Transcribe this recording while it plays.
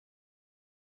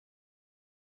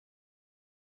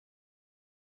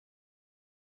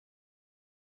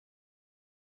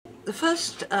The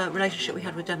first relationship we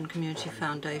had with Devon Community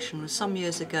Foundation was some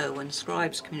years ago when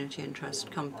Scribes Community Interest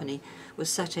Company was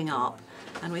setting up,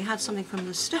 and we had something from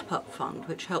the Step Up Fund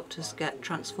which helped us get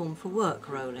Transform for Work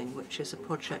rolling, which is a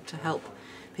project to help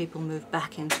people move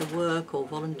back into work or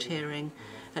volunteering,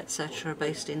 etc.,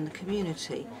 based in the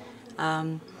community.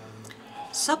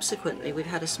 Subsequently, we've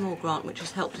had a small grant which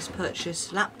has helped us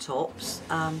purchase laptops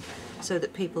so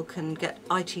that people can get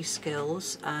IT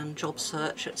skills and job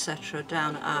search, etc.,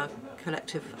 down at our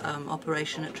collective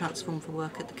operation at Transform for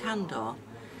Work at the Candar.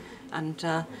 And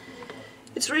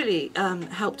it's really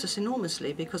helped us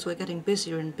enormously because we're getting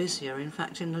busier and busier. In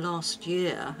fact, in the last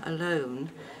year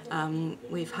alone,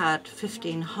 we've had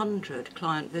 1,500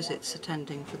 client visits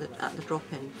attending at the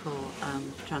drop-in for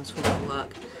Transform for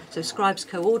Work. So Scribes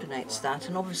coordinates that,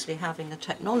 and obviously having the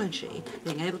technology,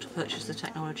 being able to purchase the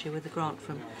technology with the grant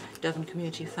from Devon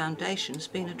Community Foundation has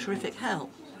been a terrific help.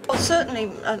 Well,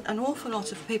 certainly an awful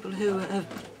lot of people who have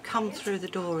come through the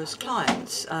door as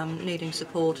clients, needing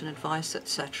support and advice,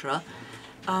 etc.,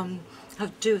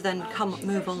 do then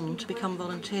move on to become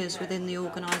volunteers within the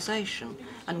organisation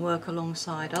and work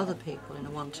alongside other people in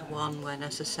a one-to-one where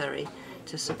necessary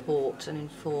to support and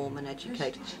inform and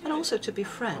educate, and also to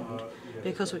befriend,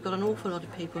 because we've got an awful lot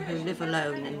of people who live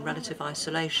alone in relative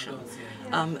isolation,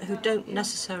 who don't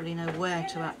necessarily know where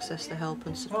to access the help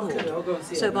and support.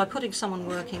 So by putting someone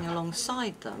working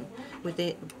alongside them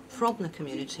from the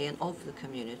community and of the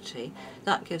community,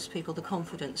 that gives people the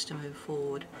confidence to move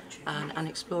forward and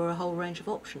explore a whole range of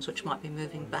options, which might be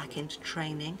moving back into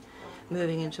training,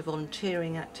 moving into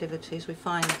volunteering activities. We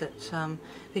find that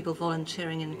people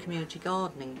volunteering in community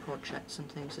gardening projects and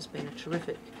things has been a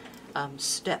terrific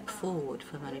step forward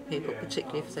for many people,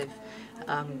 particularly if they've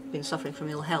been suffering from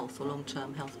ill health or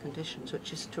long-term health conditions,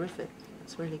 which is terrific.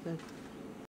 It's really good.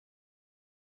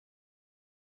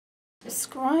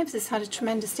 Scribes has had a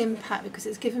tremendous impact because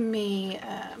it's given me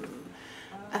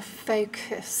a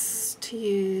focus to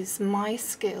use my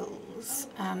skills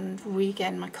and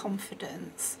regain my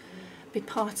confidence, be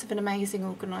part of an amazing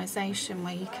organisation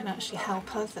where you can actually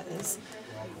help others.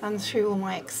 And through all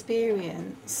my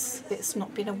experience, it's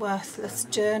not been a worthless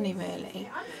journey really,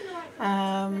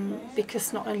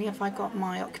 because not only have I got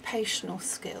my occupational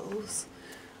skills,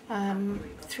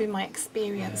 through my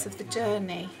experience of the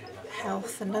journey,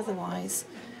 health and otherwise,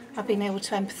 I've been able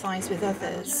to empathise with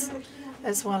others,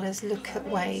 as well as look at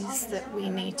ways that we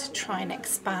need to try and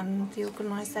expand the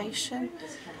organisation.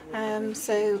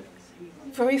 So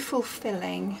very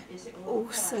fulfilling,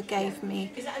 also gave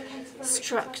me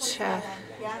structure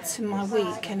to my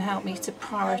week and helped me to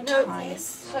prioritise.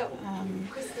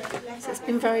 So it's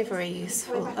been very, very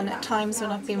useful, and at times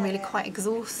when I've been really quite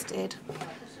exhausted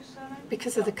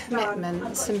because of the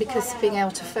commitments and because of being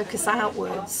able to focus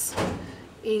outwards,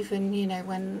 even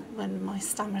when my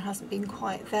stamina hasn't been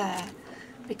quite there,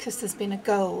 because there's been a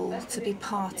goal to be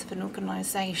part of an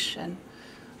organisation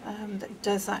that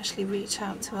does actually reach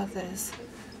out to others.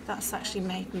 That's actually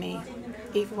made me,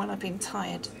 even when I've been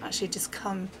tired, actually just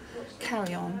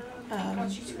carry on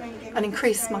and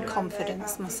increase my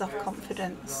confidence, my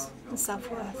self-confidence and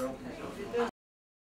self-worth.